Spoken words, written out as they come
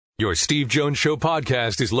Your Steve Jones Show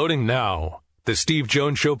podcast is loading now. The Steve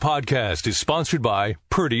Jones Show podcast is sponsored by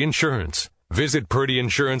Purdy Insurance. Visit Purdy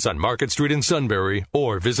Insurance on Market Street in Sunbury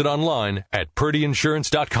or visit online at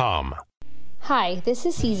purdyinsurance.com. Hi, this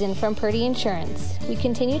is Susan from Purdy Insurance. We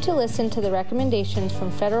continue to listen to the recommendations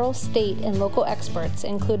from federal, state, and local experts,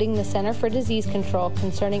 including the Center for Disease Control,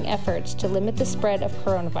 concerning efforts to limit the spread of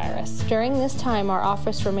coronavirus. During this time, our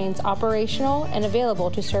office remains operational and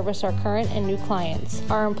available to service our current and new clients.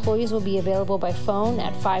 Our employees will be available by phone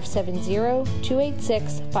at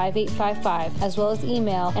 570-286-5855, as well as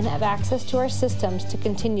email, and have access to our systems to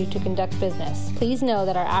continue to conduct business. Please know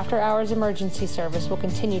that our after-hours emergency service will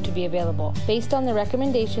continue to be available. Based on the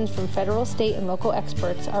recommendations from federal, state, and local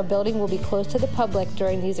experts, our building will be closed to the public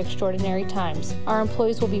during these extraordinary times. Our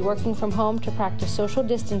employees will be working from home to practice social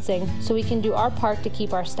distancing so we can do our part to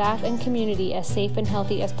keep our staff and community as safe and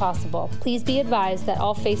healthy as possible. Please be advised that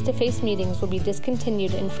all face-to-face meetings will be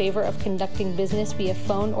discontinued in favor of conducting business via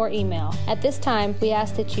phone or email. At this time, we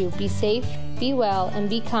ask that you be safe, be well, and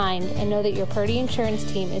be kind, and know that your Purdy Insurance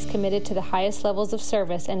team is committed to the highest levels of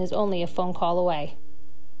service and is only a phone call away.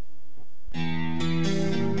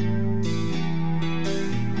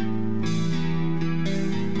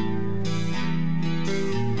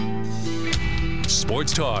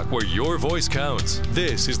 Sports talk where your voice counts.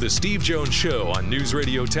 This is the Steve Jones Show on News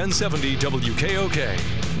Radio 1070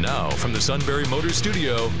 WKOK. Now from the Sunbury Motors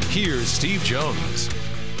Studio, here's Steve Jones.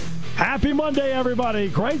 Happy Monday, everybody.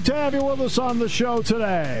 Great to have you with us on the show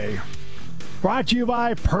today. Brought to you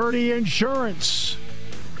by Purdy Insurance.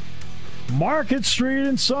 Market Street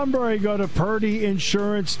in Sunbury. Go to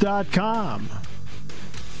purdyinsurance.com.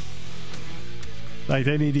 Like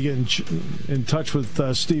they need to get in touch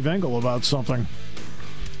with Steve Engel about something.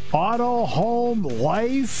 Auto, home,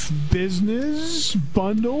 life, business,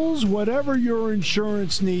 bundles, whatever your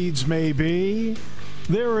insurance needs may be,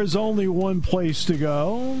 there is only one place to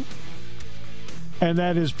go, and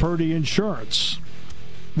that is Purdy Insurance.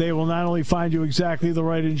 They will not only find you exactly the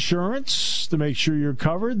right insurance to make sure you're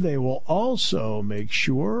covered, they will also make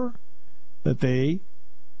sure that they,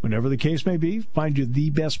 whenever the case may be, find you the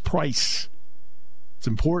best price. It's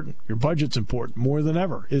important. Your budget's important more than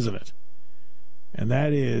ever, isn't it? And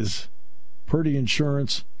that is Purdy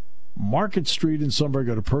Insurance, Market Street in Sunbury.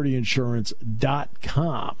 Go to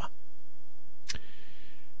purdyinsurance.com.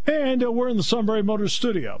 And we're in the Sunbury Motors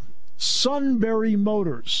studio. Sunbury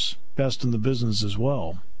Motors, best in the business as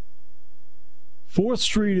well. 4th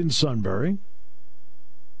Street in Sunbury.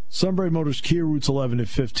 Sunbury Motors, Kia routes 11 and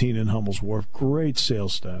 15 in Hummel's Wharf. Great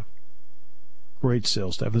sales staff. Great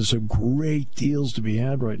sales staff. There's some great deals to be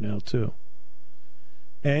had right now, too.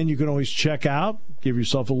 And you can always check out, give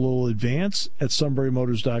yourself a little advance at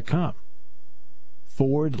sunburymotors.com.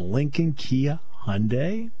 Ford, Lincoln, Kia,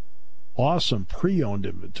 Hyundai. Awesome pre-owned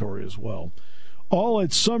inventory as well. All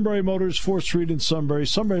at Sunbury Motors, 4th Street in Sunbury.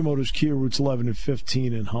 Sunbury Motors, Kia routes 11 and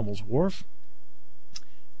 15 in Hummel's Wharf.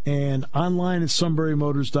 And online at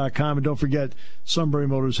sunburymotors.com. And don't forget, Sunbury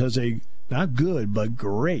Motors has a not good, but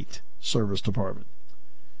great service department.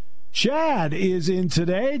 Chad is in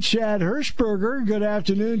today. Chad Hirschberger. Good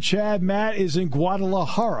afternoon, Chad. Matt is in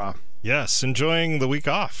Guadalajara. Yes, enjoying the week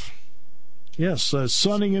off. Yes,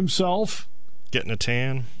 sunning himself. Getting a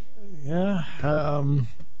tan. Yeah,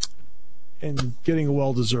 and getting a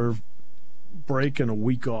well-deserved break and a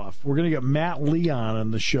week off. We're going to get Matt Leon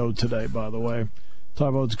on the show today, by the way.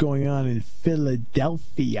 Talk about what's going on in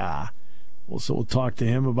Philadelphia. So we'll talk to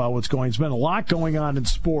him about what's going on. There's been a lot going on in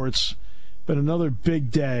sports. Been another big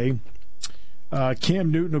day.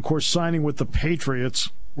 Cam Newton, of course, signing with the Patriots.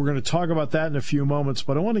 We're going to talk about that in a few moments,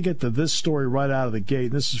 but I want to get to this story right out of the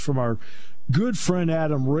gate. This is from our good friend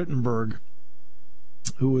Adam Rittenberg,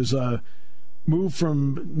 who was moved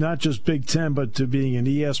from not just Big Ten, but to being an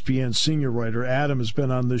ESPN senior writer. Adam has been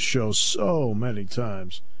on this show so many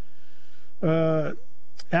times.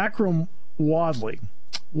 Akram Wadley.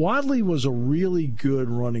 Wadley was a really good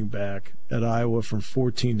running back at Iowa from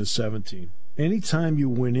 14 to 17. Anytime you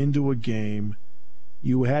went into a game,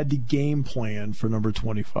 you had to game plan for number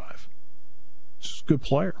 25. He's a good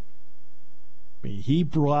player. I mean, he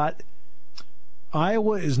brought...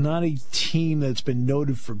 Iowa is not a team that's been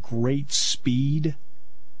noted for great speed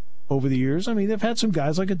over the years. I mean, they've had some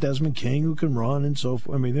guys like a Desmond King who can run and so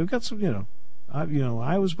forth. I mean, they've got some,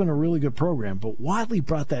 Iowa's been a really good program, but Wadley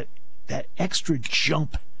brought that extra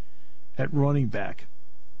jump at running back.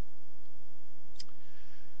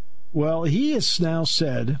 Well, he has now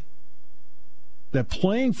said that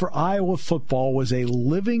playing for Iowa football was a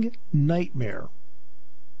living nightmare.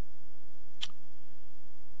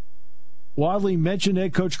 Wadley mentioned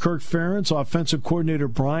head coach Kirk Ferentz, offensive coordinator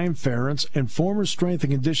Brian Ferentz, and former strength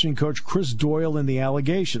and conditioning coach Chris Doyle in the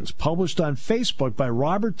allegations, published on Facebook by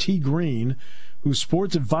Robert T. Green, whose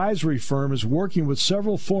sports advisory firm is working with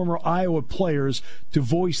several former Iowa players to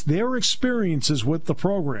voice their experiences with the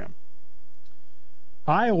program.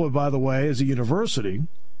 Iowa, by the way, as a university,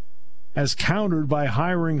 has countered by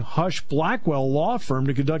hiring Hush Blackwell law firm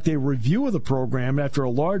to conduct a review of the program after a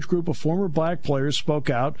large group of former black players spoke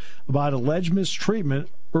out about alleged mistreatment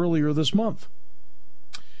earlier this month.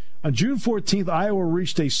 On June 14th, Iowa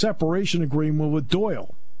reached a separation agreement with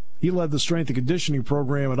Doyle. He led the strength and conditioning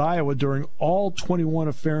program at Iowa during all 21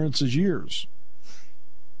 of Ferentz's years.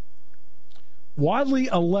 Wadley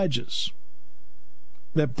alleges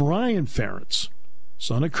that Brian Ferentz,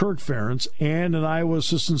 son of Kirk Ferentz, and an Iowa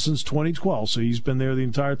assistant since 2012, so he's been there the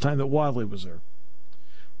entire time that Wadley was there,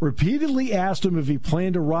 repeatedly asked him if he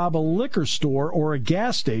planned to rob a liquor store or a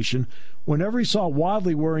gas station whenever he saw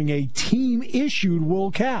Wadley wearing a team-issued wool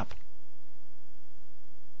cap.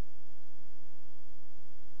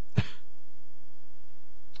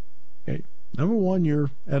 Okay. Number one, you're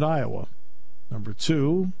at Iowa. Number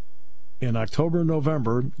two, in October and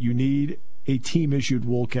November, you need a team-issued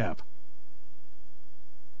wool cap.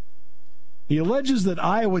 He alleges that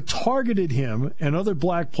Iowa targeted him and other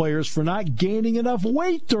black players for not gaining enough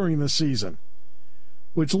weight during the season,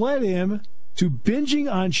 which led him to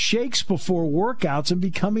binging on shakes before workouts and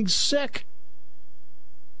becoming sick.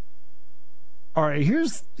 All right,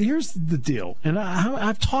 here's the deal, and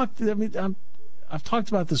I've talked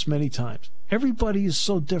about this many times. Everybody is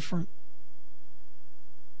so different.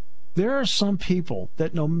 There are some people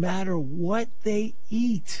that no matter what they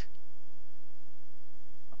eat,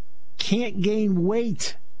 can't gain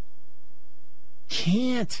weight.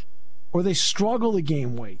 Can't. Or they struggle to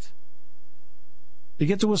gain weight. They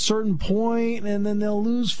get to a certain point and then they'll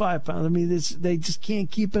lose 5 pounds. I mean, they just can't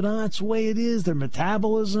keep it on. It's the way it is. Their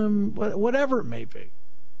metabolism, whatever it may be.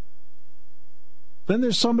 Then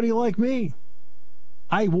there's somebody like me.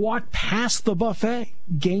 I walked past the buffet,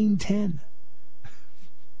 gained 10.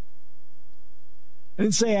 I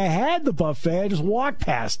didn't say I had the buffet. I just walked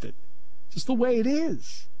past it. Just the way it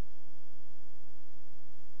is.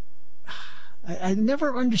 I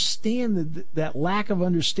never understand that lack of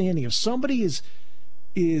understanding. If somebody is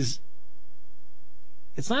it's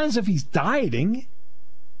not as if he's dieting.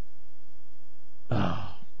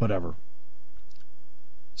 Whatever.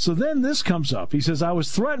 So then this comes up. He says, I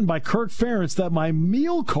was threatened by Kirk Ferentz that my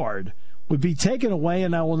meal card would be taken away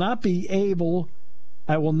and I will not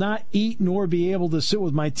eat nor be able to sit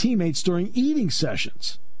with my teammates during eating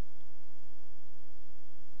sessions.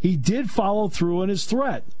 He did follow through on his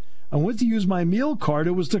threat. I went to use my meal card.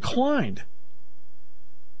 It was declined.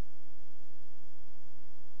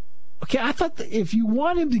 Okay, I thought that if you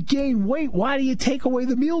want him to gain weight, why do you take away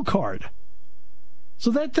the meal card? So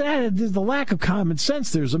that the lack of common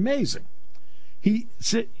sense there is amazing. He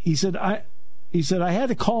said I had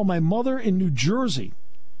to call my mother in New Jersey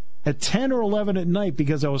at 10 or 11 at night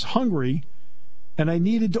because I was hungry and I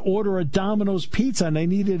needed to order a Domino's pizza and I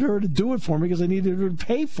needed her to do it for me because I needed her to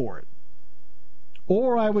pay for it.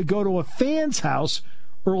 Or I would go to a fan's house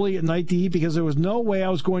early at night to eat because there was no way I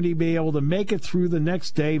was going to be able to make it through the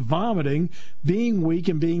next day, vomiting, being weak,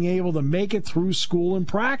 and being able to make it through school and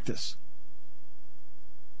practice.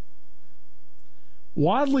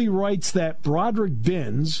 Wadley writes that Broderick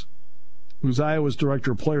Binns, who's Iowa's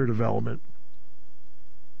director of player development,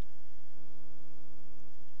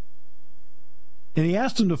 and he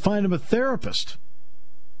asked him to find him a therapist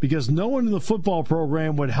because no one in the football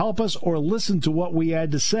program would help us or listen to what we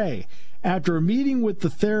had to say. After a meeting with the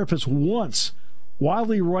therapist once,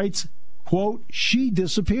 Wadley writes, quote, she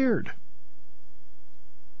disappeared.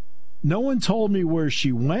 No one told me where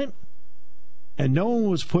she went, and no one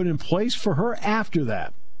was put in place for her after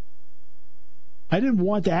that. I didn't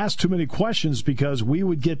want to ask too many questions because we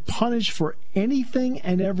would get punished for anything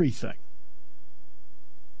and everything.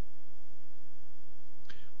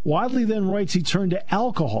 Wadley then writes he turned to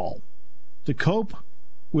alcohol to cope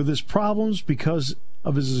with his problems because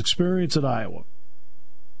of his experience at Iowa.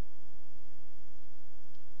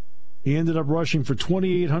 He ended up rushing for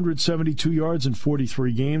 2,872 yards in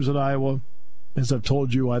 43 games at Iowa. As I've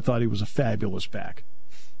told you, I thought he was a fabulous back.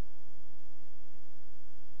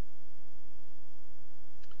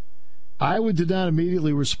 Iowa did not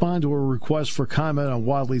immediately respond to a request for comment on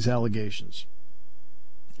Wadley's allegations.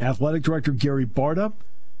 Athletic Director Gary Barta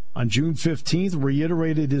on June 15th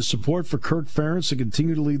reiterated his support for Kirk Ferentz to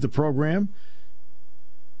continue to lead the program,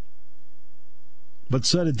 but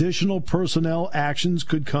said additional personnel actions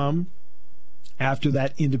could come after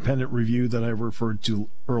that independent review that I referred to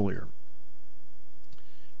earlier.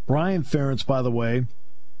 Brian Ferentz, by the way,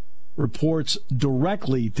 reports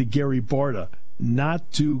directly to Gary Barta,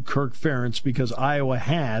 not to Kirk Ferentz, because Iowa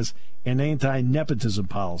has an anti-nepotism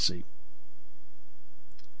policy.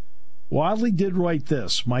 Wadley did write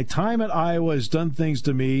this: "My time at Iowa has done things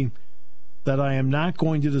to me that I am not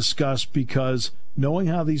going to discuss, because knowing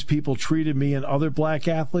how these people treated me and other black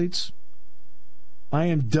athletes, I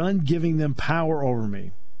am done giving them power over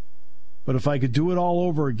me. But if I could do it all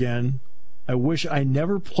over again, I wish I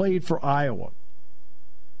never played for Iowa.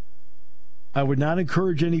 I would not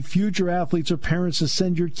encourage any future athletes or parents to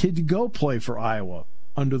send your kid to go play for Iowa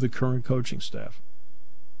under the current coaching staff."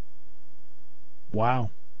 Wow.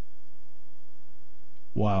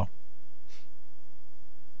 Wow.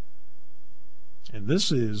 And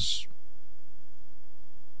this is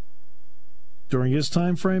during his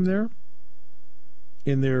time frame there,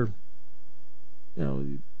 in their,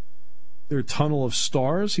 their tunnel of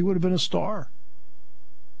stars. He would have been a star.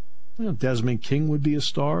 Desmond King would be a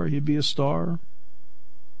star. He'd be a star.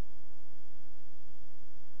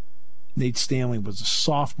 Nate Stanley was a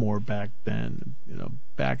sophomore back then,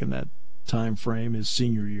 back in that time frame, his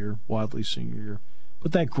senior year, Wadley's senior year.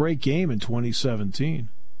 But that great game in 2017,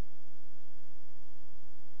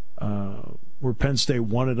 where Penn State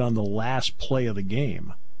won it on the last play of the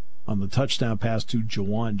game, on the touchdown pass to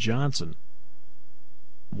Jawan Johnson.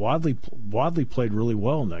 Wadley played really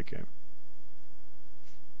well in that game.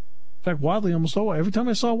 In fact, Wadley every time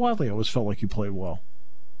I saw Wadley, I always felt like he played well.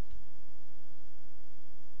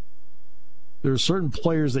 There are certain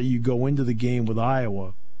players that you go into the game with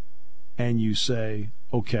Iowa and you say,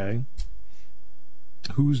 okay,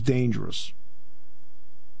 who's dangerous?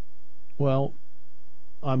 Well,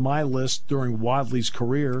 on my list during Wadley's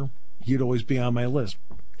career, he'd always be on my list.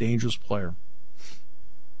 Dangerous player.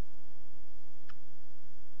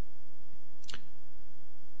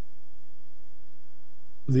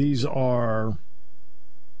 These are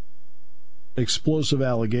explosive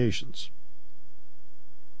allegations.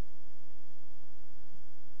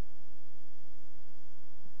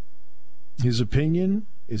 His opinion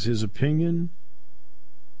is his opinion.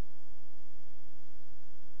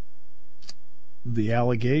 The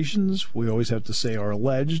allegations, we always have to say, are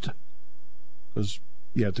alleged, because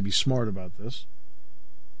you have to be smart about this.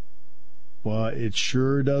 But it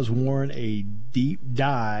sure does warrant a deep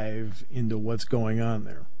dive into what's going on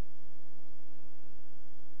there.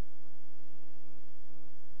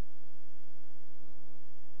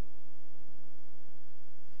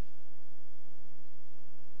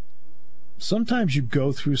 Sometimes you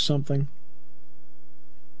go through something,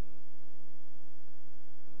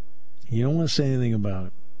 you don't want to say anything about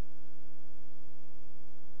it.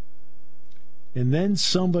 And then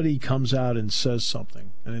somebody comes out and says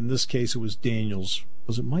something. And in this case, it was Daniels.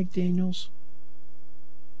 Was it Mike Daniels?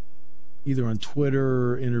 Either on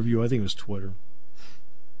Twitter or interview. I think it was Twitter.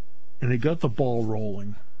 And it got the ball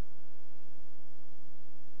rolling.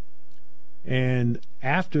 And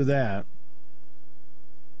after that,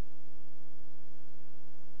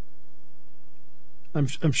 I'm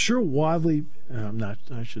sure Wadley,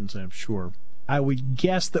 I shouldn't say I'm sure. I would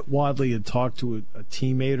guess that Wadley had talked to a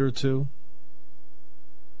teammate or two.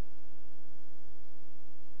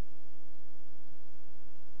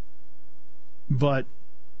 But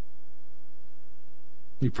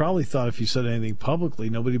he probably thought if he said anything publicly,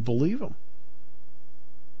 nobody would believe him.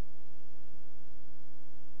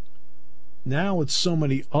 Now it's so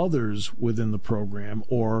many others within the program,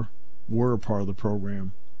 or were a part of the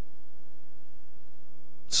program,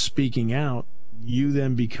 speaking out, you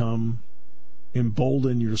then become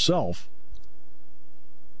emboldened yourself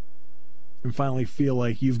and finally feel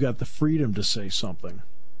like you've got the freedom to say something.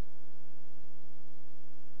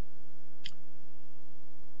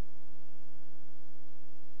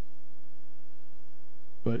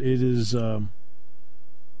 But it is it's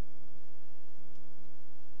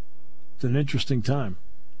an interesting time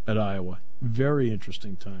at Iowa. Very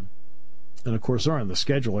interesting time. And, of course, they're on the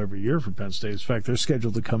schedule every year for Penn State. In fact, they're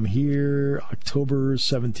scheduled to come here October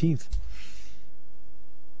 17th.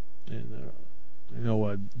 And,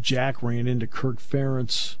 Jack ran into Kirk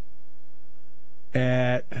Ferentz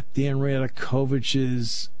at Dan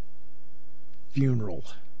Radakovich's funeral.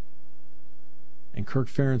 And Kirk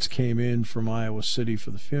Ferentz came in from Iowa City for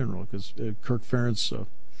the funeral because Kirk Ferentz, a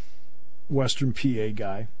Western PA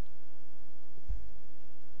guy.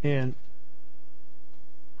 And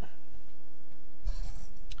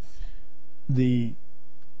he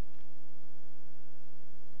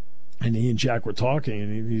and Jack were talking,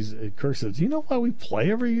 and Kirk said, "Do you know why we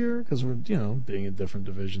play every year? Because we're, being in different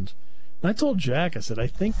divisions." And I told Jack, I said, I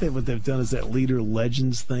think that what they've done is that Leader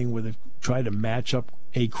Legends thing where they've tried to match up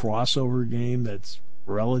a crossover game that's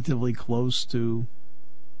relatively close to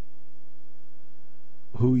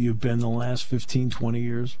who you've been the last 15, 20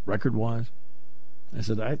 years, record-wise. I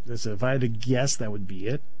said, if I had to guess, that would be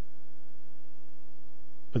it.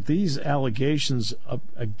 But these allegations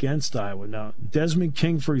against Iowa, now, Desmond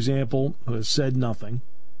King, for example, who has said nothing.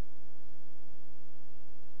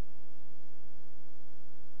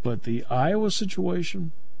 But the Iowa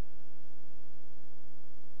situation,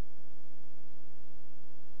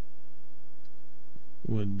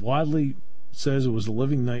 when Wadley says it was a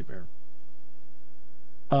living nightmare.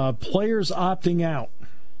 Players opting out.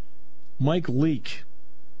 Mike Leake,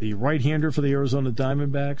 the right-hander for the Arizona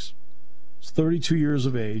Diamondbacks, is 32 years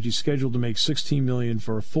of age. He's scheduled to make $16 million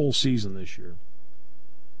for a full season this year.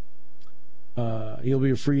 He'll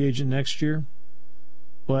be a free agent next year.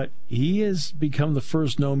 But he has become the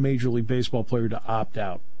first known Major League Baseball player to opt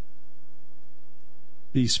out.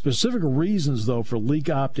 The specific reasons, though, for Leake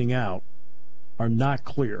opting out are not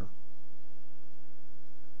clear.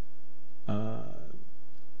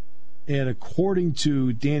 And according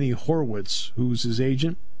to Danny Horowitz, who's his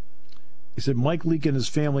agent, he said Mike Leake and his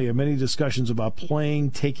family had many discussions about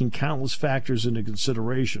playing, taking countless factors into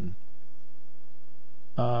consideration.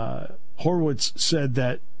 Horowitz said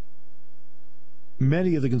that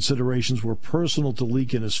many of the considerations were personal to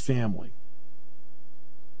Leake and his family.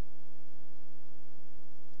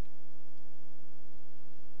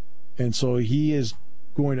 And so he is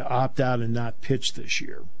going to opt out and not pitch this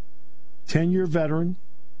year. 10-year veteran.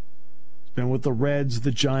 He's been with the Reds,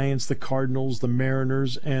 the Giants, the Cardinals, the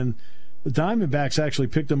Mariners, and the Diamondbacks actually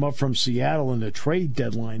picked him up from Seattle in a trade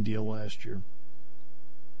deadline deal last year.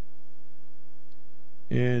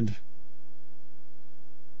 And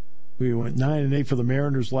we went 9-8 for the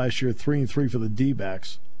Mariners last year, 3-3 for the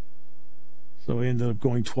D-backs. So we ended up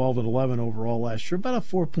going 12-11 overall last year, about a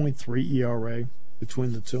 4.3 ERA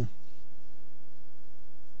between the two.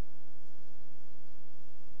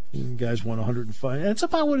 And the guy's won 105. That's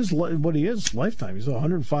about what he is lifetime. He's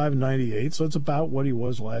 105 and 98, so it's about what he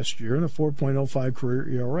was last year, and a 4.05 career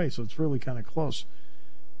ERA. So it's really kind of close.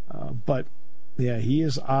 But yeah, he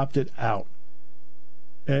has opted out.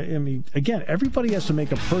 I mean, again, everybody has to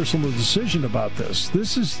make a personal decision about this.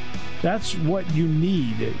 That's what you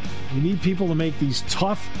need. You need people to make these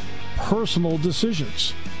tough, personal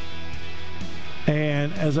decisions.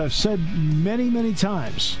 And as I've said many, many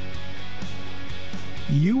times,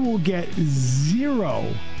 you will get zero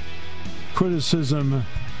criticism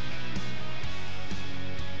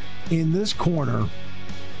in this corner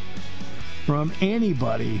from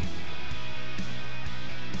anybody.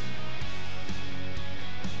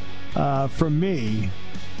 From me,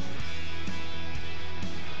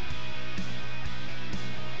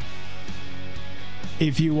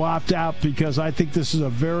 if you opt out, because I think this is a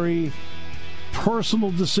very personal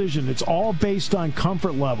decision. It's all based on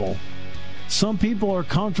comfort level. Some people are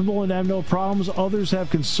comfortable and have no problems. Others have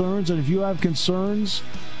concerns. And if you have concerns,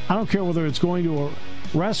 I don't care whether it's going to a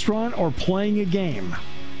restaurant or playing a game,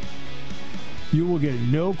 you will get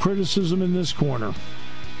no criticism in this corner.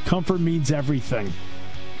 Comfort means everything.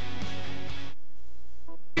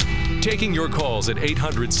 Taking your calls at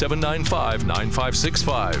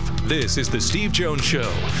 800-795-9565. This is The Steve Jones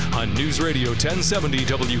Show on News Radio 1070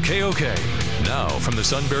 WKOK. Now, from the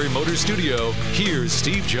Sunbury Motors Studio, here's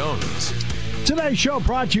Steve Jones. Today's show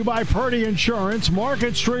brought to you by Purdy Insurance,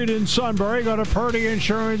 Market Street in Sunbury. Go to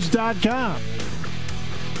purdyinsurance.com.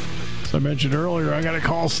 As I mentioned earlier, I got to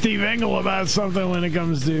call Steve Engel about something when it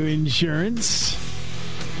comes to insurance.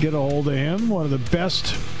 Get a hold of him, one of the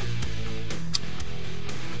best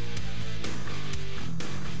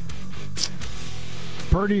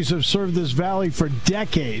Purdy's have served this valley for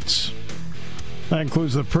decades. That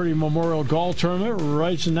includes the Purdy Memorial Golf Tournament.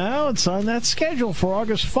 Right now, it's on that schedule for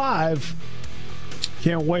August 5.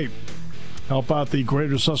 Can't wait. Help out the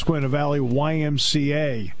Greater Susquehanna Valley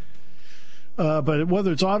YMCA. But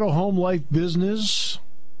whether it's auto, home, life, business,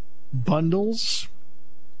 bundles,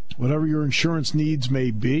 whatever your insurance needs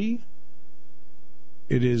may be,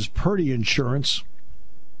 it is Purdy Insurance.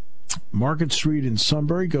 Market Street in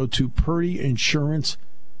Sunbury. Go to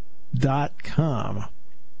purdyinsurance.com.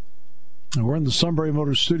 And we're in the Sunbury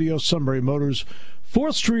Motors studio. Sunbury Motors,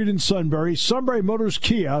 4th Street in Sunbury. Sunbury Motors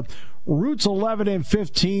Kia, routes 11 and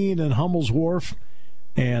 15 in Hummel's Wharf.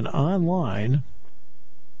 And online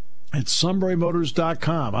at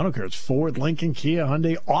sunburymotors.com. I don't care. It's Ford, Lincoln, Kia,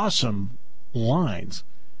 Hyundai. Awesome lines.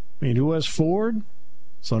 I mean, who has Ford?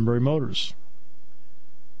 Sunbury Motors.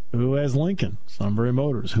 Who has Lincoln? Sunbury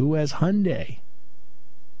Motors. Who has Hyundai?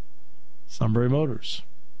 Sunbury Motors.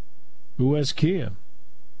 Who has Kia?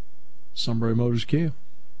 Sunbury Motors Kia.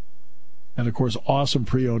 And, of course, awesome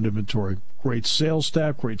pre-owned inventory. great sales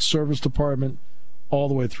staff, great service department, all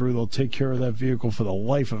the way through. They'll take care of that vehicle for the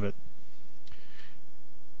life of it.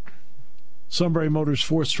 Sunbury Motors,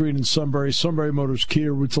 4th Street in Sunbury. Sunbury Motors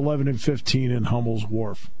Kia, routes 11 and 15 in Hummel's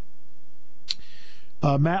Wharf.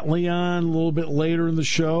 Matt Leon, a little bit later in the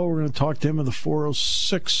show. We're going to talk to him in the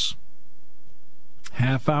 406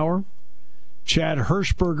 half hour. Chad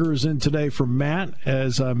Hirschberger is in today for Matt,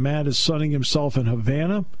 as Matt is sunning himself in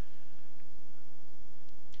Havana.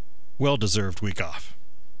 Well-deserved week off.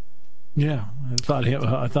 Yeah, I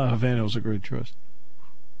thought Havana was a great choice.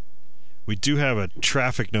 We do have a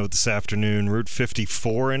traffic note this afternoon. Route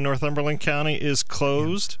 54 in Northumberland County is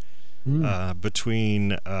closed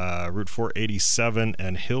between Route 487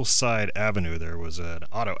 and Hillside Avenue. There was an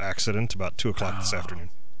auto accident about 2 o'clock this afternoon.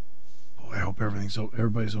 Boy, I hope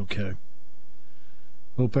everybody's okay.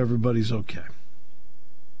 Hope everybody's okay.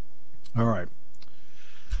 All right.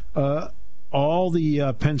 All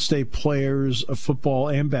the Penn State players, football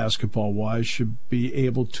and basketball-wise, should be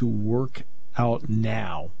able to work out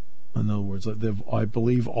now. In other words, I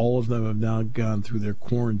believe all of them have now gone through their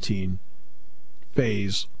quarantine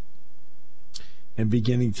phase. And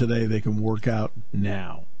beginning today, they can work out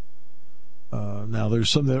now. Now, there's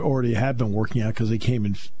some that already have been working out because they came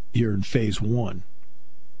in here in phase 1.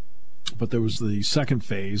 But there was the second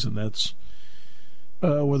phase, and that's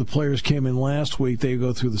where the players came in last week. They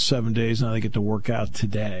go through the 7 days. Now they get to work out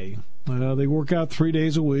today. They work out 3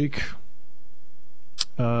 days a week.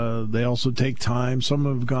 They also take time. Some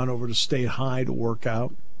have gone over to State High to work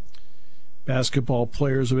out. Basketball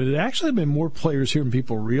players. It actually have been more players here than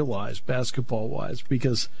people realize, basketball-wise,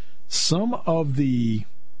 because some of the,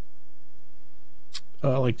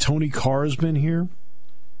 like Tony Carr's been here.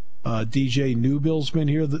 DJ Newbill's been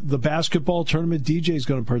here. The basketball tournament, DJ's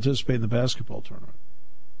going to participate in the basketball tournament.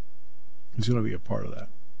 He's going to be a part of that.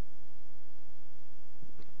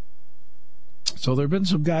 So there have been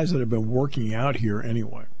some guys that have been working out here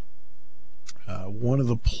anyway. One of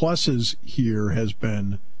the pluses here has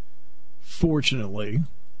been, fortunately,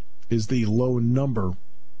 is the low number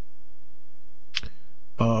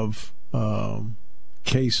of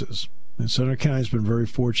cases. And Center County's been very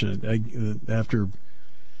fortunate. After,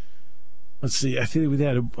 let's see, I think we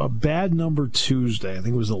had a bad number Tuesday. I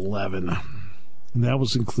think it was 11. And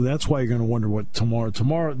that's why you're going to wonder what tomorrow.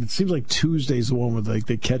 Tomorrow, it seems like Tuesday's the one where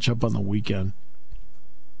they catch up on the weekend.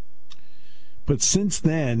 But since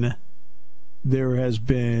then, there has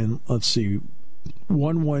been, let's see,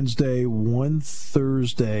 one Wednesday, one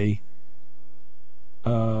Thursday,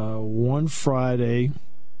 one Friday,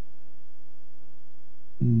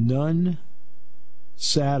 none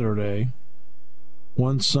Saturday,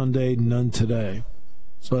 one Sunday, none today.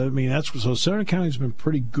 So, I mean, so Center County's been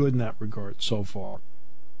pretty good in that regard so far.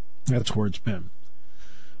 That's where it's been.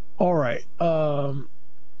 All right.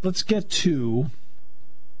 Let's get to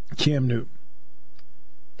Cam Newton.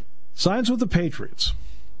 Signs with the Patriots.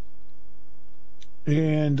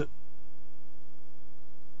 And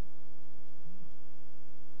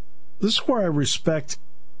this is where I respect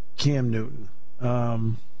Cam Newton.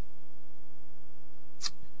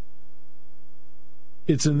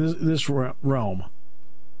 It's in this realm.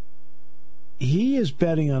 He is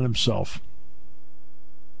betting on himself.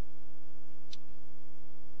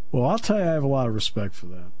 Well, I'll tell you, I have a lot of respect for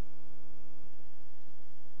that.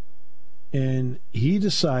 And he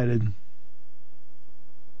decided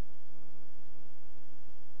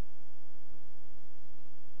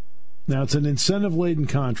now it's an incentive-laden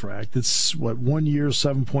contract. It's 1 year,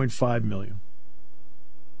 $7.5 million.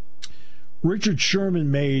 Richard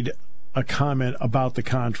Sherman made a comment about the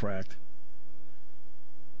contract.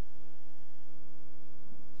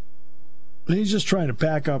 And he's just trying to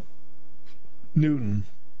back up Newton.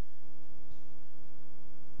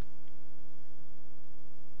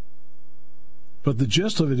 But the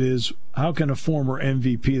gist of it is, how can a former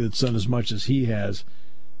MVP that's done as much as he has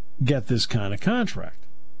get this kind of contract?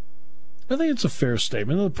 I think it's a fair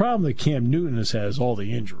statement. The problem that Cam Newton has had is all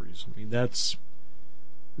the injuries. I mean, that's,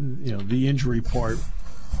 the injury part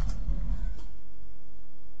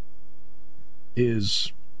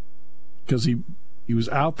is because he was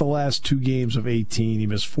out the last 2 games of 18. He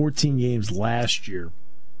missed 14 games last year.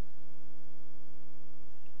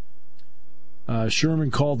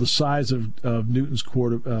 Sherman called the size of Newton's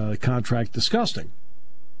contract disgusting.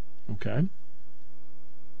 Okay.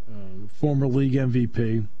 Former league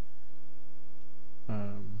MVP.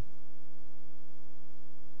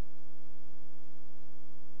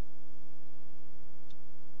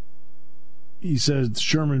 He said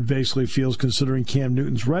Sherman basically feels, considering Cam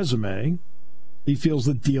Newton's resume, he feels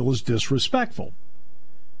the deal is disrespectful.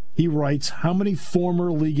 He writes, how many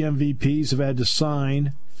former league MVPs have had to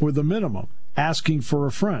sign for the minimum, asking for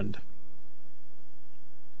a friend.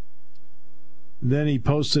 Then he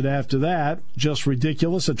posted after that, just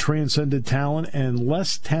ridiculous, a transcendent talent and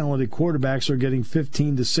less talented quarterbacks are getting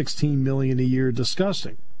 15 to 16 million a year.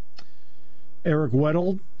 Disgusting. Eric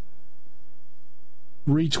Weddle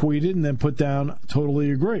retweeted and then put down, totally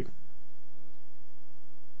agree.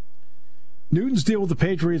 Newton's deal with the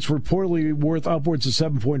Patriots reportedly worth upwards of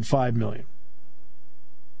 $7.5 million.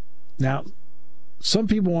 Now, some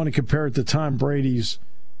people want to compare it to Tom Brady's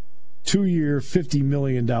 2-year, $50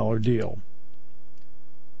 million deal.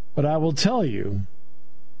 But I will tell you,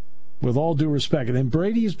 with all due respect, and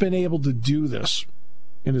Brady's been able to do this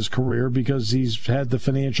in his career because he's had the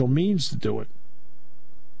financial means to do it.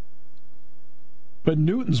 But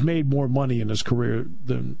Newton's made more money in his career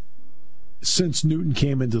than since Newton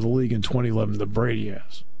came into the league in 2011 than Brady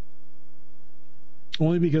has.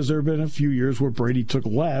 Only because there have been a few years where Brady took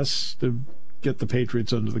less to get the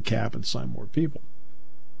Patriots under the cap and sign more people.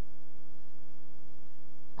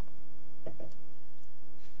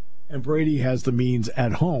 And Brady has the means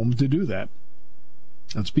at home to do that.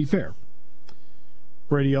 Let's be fair.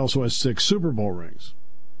 Brady also has 6 Super Bowl rings.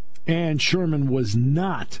 And Sherman was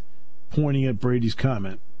not pointing at Brady's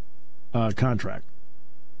contract.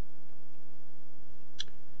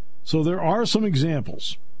 So there are some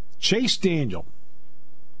examples. Chase Daniel,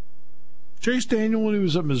 when he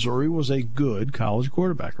was at Missouri, was a good college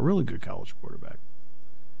quarterback, a really good college quarterback.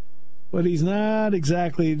 But he's not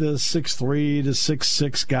exactly the 6'3", to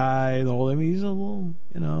 6'6" guy. I mean, he's a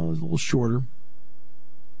little shorter.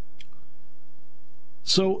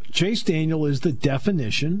 So Chase Daniel is the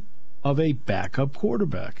definition of a backup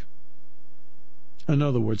quarterback. In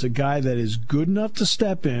other words, a guy that is good enough to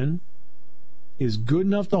step in, is good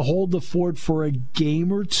enough to hold the fort for a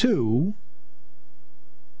game or two,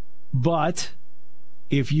 but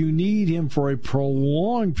if you need him for a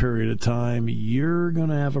prolonged period of time, you're going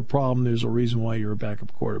to have a problem. There's a reason why you're a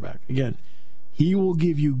backup quarterback. Again, he will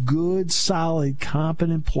give you good, solid,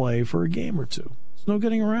 competent play for a game or two. There's no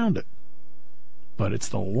getting around it. But it's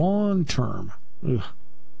the long term. Ugh.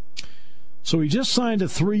 So he just signed a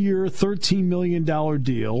 3-year, $13 million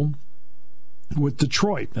deal with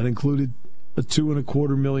Detroit. That included a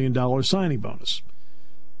 $2.25 million signing bonus.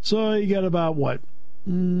 So you got about what?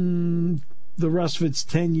 The rest of it's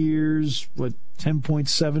 10 years, what,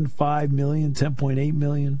 $10.75 million, $10.8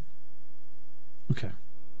 million? Okay.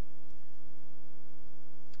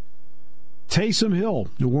 Taysom Hill,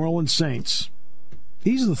 New Orleans Saints.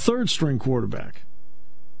 He's the third-string quarterback.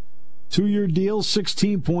 2-year deal,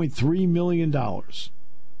 $16.3 million.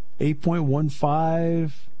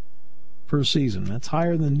 $8.15 per season. That's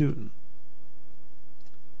higher than Newton.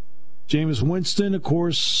 Jameis Winston, of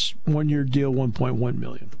course, 1-year deal, $1.1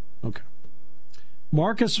 million. Okay.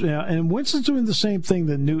 Marcus, and Winston's doing the same thing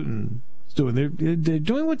that Newton is doing. They're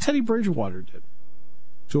doing what Teddy Bridgewater did,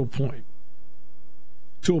 to a point.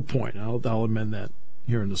 To a point. I'll amend that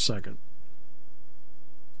here in a second.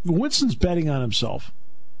 Winston's betting on himself.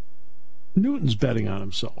 Newton's betting on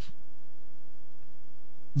himself.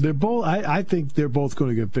 They're both. I think they're both going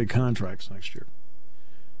to get big contracts next year.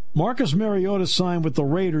 Marcus Mariota signed with the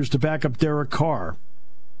Raiders to back up Derek Carr.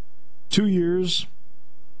 2 years,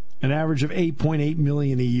 an average of $8.8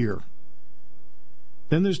 million a year.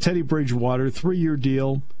 Then there's Teddy Bridgewater, 3-year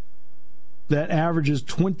deal that averages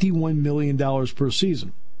 $21 million per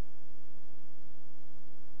season.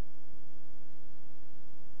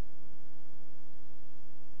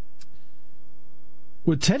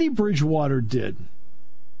 What Teddy Bridgewater did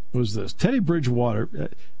was this. Teddy Bridgewater,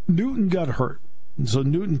 Newton got hurt. And so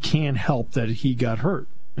Newton can't help that he got hurt.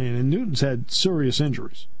 And Newton's had serious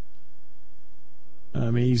injuries.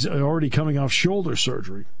 I mean, he's already coming off shoulder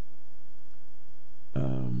surgery.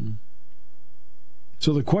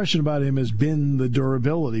 So the question about him has been the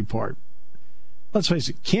durability part. Let's face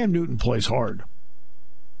it, Cam Newton plays hard.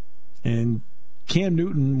 And Cam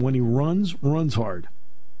Newton, when he runs hard.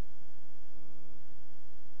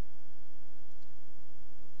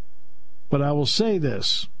 But I will say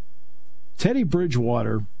this. Teddy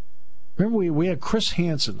Bridgewater, remember we had Chris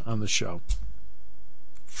Hansen on the show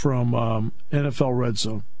from NFL Red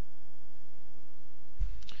Zone.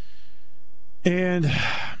 And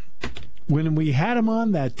when we had him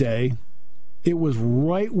on that day, it was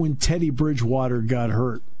right when Teddy Bridgewater got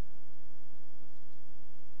hurt.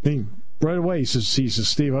 And right away he says,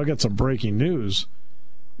 Steve, I got some breaking news.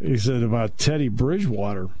 He said about Teddy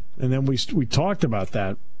Bridgewater. And then we talked about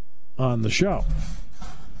that on the show.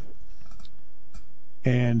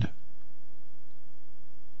 And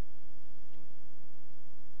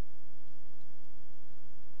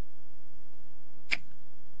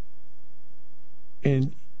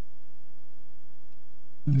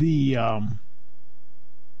And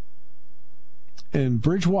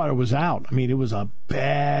Bridgewater was out. I mean, it was a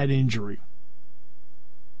bad injury.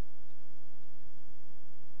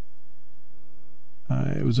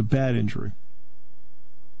 It was a bad injury.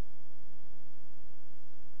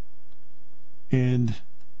 And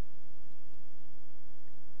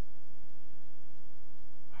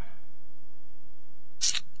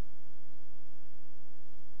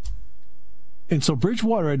so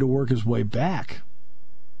Bridgewater had to work his way back.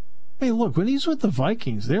 Hey, look, when he's with the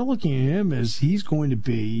Vikings, they're looking at him as he's going to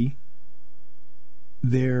be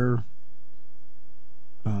their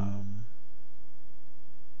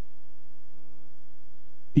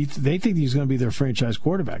they think he's going to be their franchise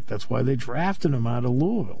quarterback. That's why they drafted him out of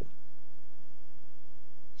Louisville.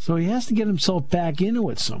 So he has to get himself back into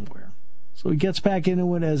it somewhere. So he gets back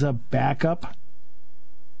into it as a backup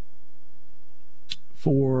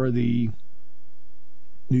for the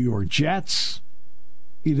New York Jets.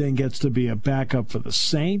 He then gets to be a backup for the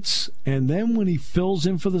Saints. And then when he fills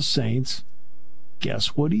in for the Saints,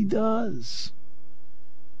 guess what he does?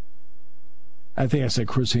 I think I said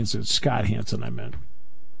Chris Hansen. Scott Hansen, I meant.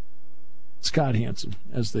 Scott Hansen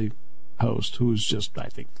as the host, who's just, I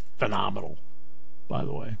think, phenomenal, by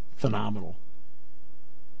the way. Phenomenal.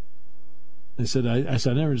 I said,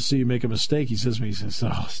 I never see you make a mistake. He says to me, he says,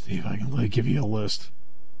 oh, Steve, I can give you a list.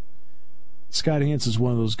 Scott Hansen's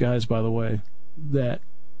one of those guys, by the way, that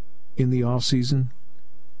in the off season,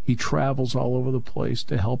 he travels all over the place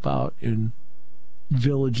to help out in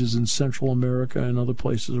villages in Central America and other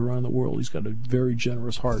places around the world. He's got a very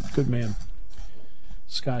generous heart. Good man.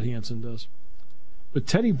 Scott Hansen does. But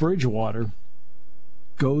Teddy Bridgewater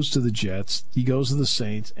goes to the Jets, he goes to the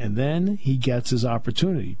Saints, and then he gets his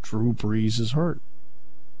opportunity. Drew Brees is hurt.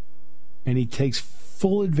 And he takes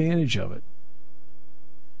full advantage of it.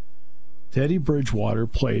 Teddy Bridgewater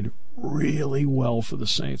played really well for the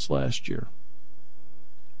Saints last year.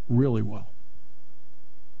 Really well.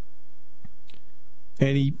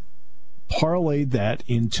 And he parlayed that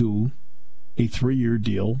into a 3-year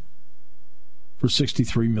deal for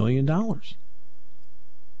 $63 million.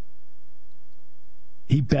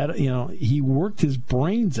 He bet, he worked his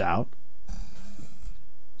brains out.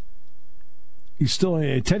 He's still,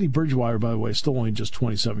 Teddy Bridgewater, by the way, is still only just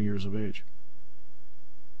 27 years of age.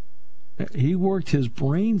 He worked his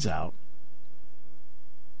brains out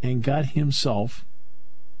and got himself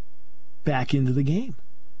back into the game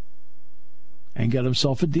and got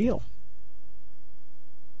himself a deal.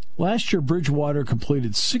 Last year, Bridgewater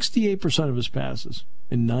completed 68% of his passes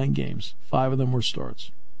in 9 games. 5 of them were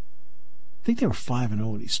starts. I think they were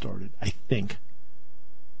 5-0 when he started, I think.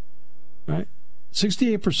 Right?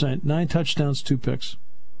 68%, 9 touchdowns, 2 picks.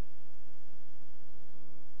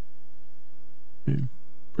 Yeah,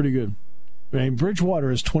 pretty good. I mean, Bridgewater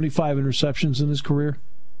has 25 interceptions in his career.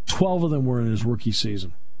 12 of them were in his rookie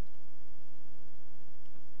season.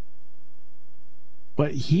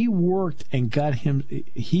 But he worked and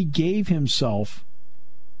he gave himself.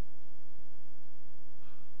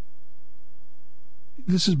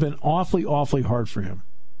 This has been awfully, awfully hard for him.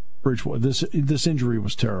 Bridgewater. This injury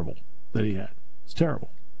was terrible that he had. It's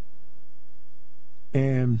terrible.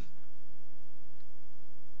 And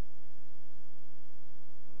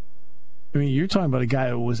I mean, you're talking about a guy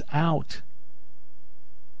that was out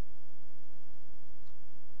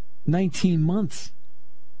 19 months.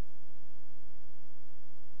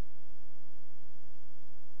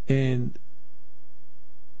 And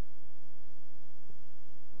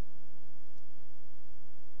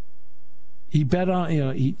he bet on,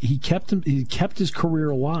 he kept his career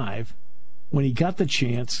alive. When he got the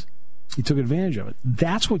chance, he took advantage of it.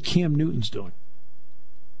 That's what Cam Newton's doing.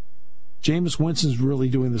 Jameis Winston's really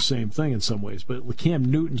doing the same thing in some ways, but Cam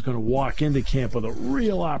Newton's going to walk into camp with a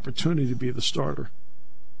real opportunity to be the starter.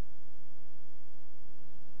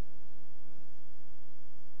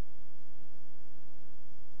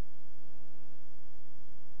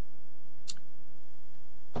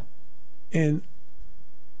 And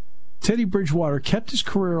Teddy Bridgewater kept his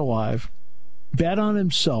career alive, bet on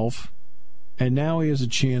himself, and now he has a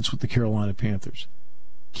chance with the Carolina Panthers.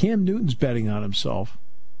 Cam Newton's betting on himself.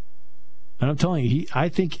 And I'm telling you, I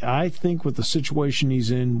think with the situation he's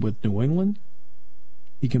in with New England,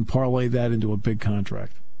 he can parlay that into a big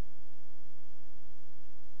contract.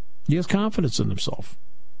 He has confidence in himself.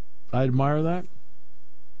 I admire that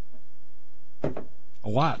a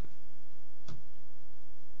lot.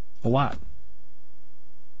 A lot.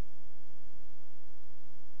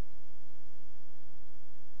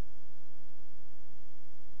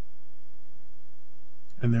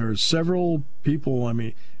 And there are several people,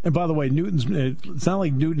 and by the way, it's not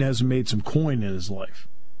like Newton hasn't made some coin in his life.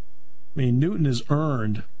 I mean, Newton has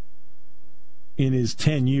earned in his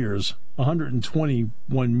 10 years $121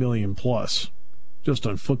 million plus just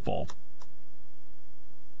on football.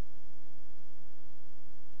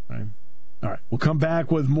 Right. All right, we'll come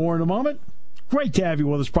back with more in a moment. Great to have you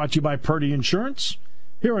with us, brought to you by Purdy Insurance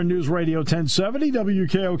here on News Radio 1070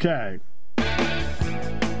 WKOK.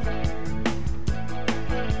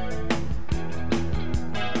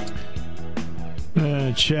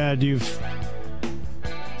 Chad, you've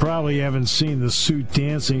probably haven't seen the suit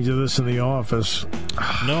dancing to this in the office.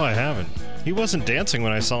 No, I haven't. He wasn't dancing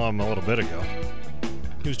when I saw him a little bit ago.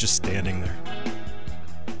 He was just standing there.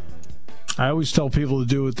 I always tell people to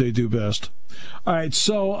do what they do best. All right,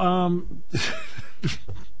 so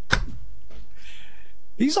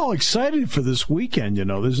he's all excited for this weekend, you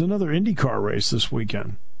know. There's another IndyCar race this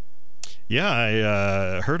weekend. Yeah,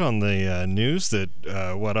 I heard on the news that,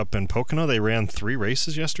 up in Pocono, they ran 3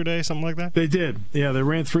 races yesterday, something like that? They did. Yeah, they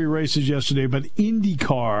ran 3 races yesterday, but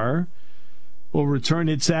IndyCar will return.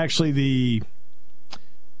 It's actually the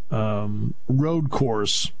road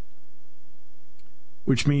course,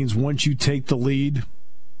 which means once you take the lead,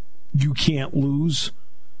 you can't lose.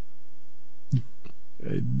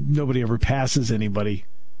 Nobody ever passes anybody.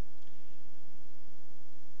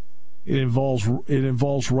 It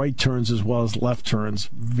involves right turns as well as left turns.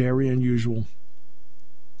 Very unusual.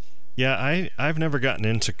 Yeah, I've never gotten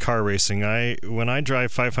into car racing. When I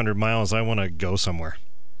drive 500 miles, I want to go somewhere.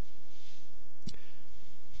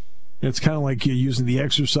 It's kind of like you're using the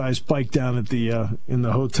exercise bike down at the in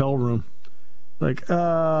the hotel room. Like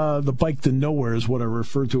the bike to nowhere is what I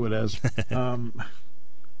refer to it as.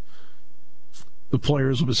 The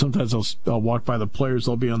players, but sometimes I'll walk by the players.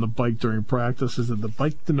 They'll be on the bike during practices and the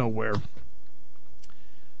bike to nowhere.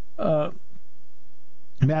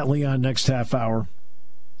 Matt Leon, next half hour.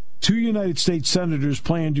 2 United States senators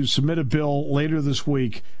plan to submit a bill later this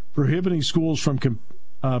week prohibiting schools from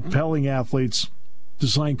compelling athletes to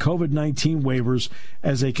sign COVID-19 waivers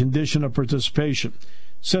as a condition of participation.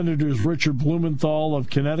 Senators Richard Blumenthal of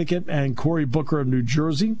Connecticut and Cory Booker of New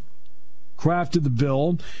Jersey crafted the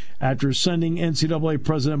bill after sending NCAA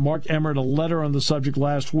President Mark Emmert a letter on the subject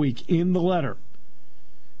last week. In the letter,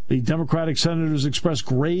 the Democratic senators expressed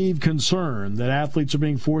grave concern that athletes are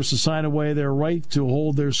being forced to sign away their right to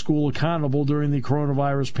hold their school accountable during the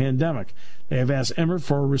coronavirus pandemic. They have asked Emmert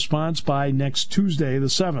for a response by next Tuesday, the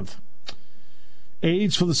 7th.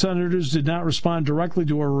 Aides for the senators did not respond directly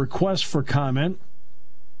to a request for comment.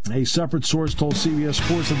 A separate source told CBS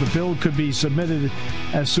Sports that the bill could be submitted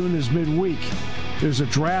as soon as midweek. There's a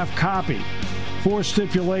draft copy. 4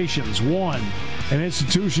 stipulations. 1, an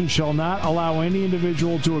institution shall not allow any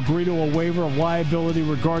individual to agree to a waiver of liability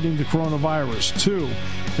regarding the coronavirus. 2,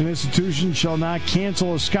 an institution shall not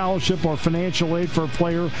cancel a scholarship or financial aid for a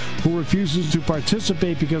player who refuses to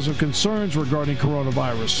participate because of concerns regarding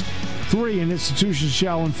coronavirus. 3, an institution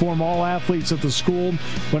shall inform all athletes at the school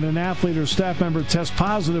when an athlete or staff member tests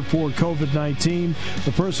positive for COVID-19.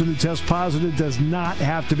 The person who tests positive does not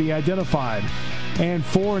have to be identified. And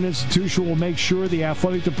 4, an institution will make sure the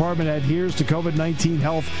athletic department adheres to COVID-19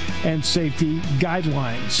 health and safety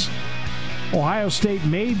guidelines. Ohio State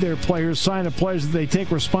made their players sign a pledge that they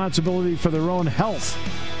take responsibility for their own health.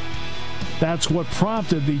 That's what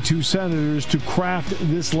prompted the 2 senators to craft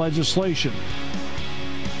this legislation.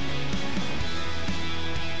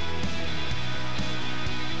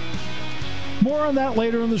 More on that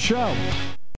later in the show.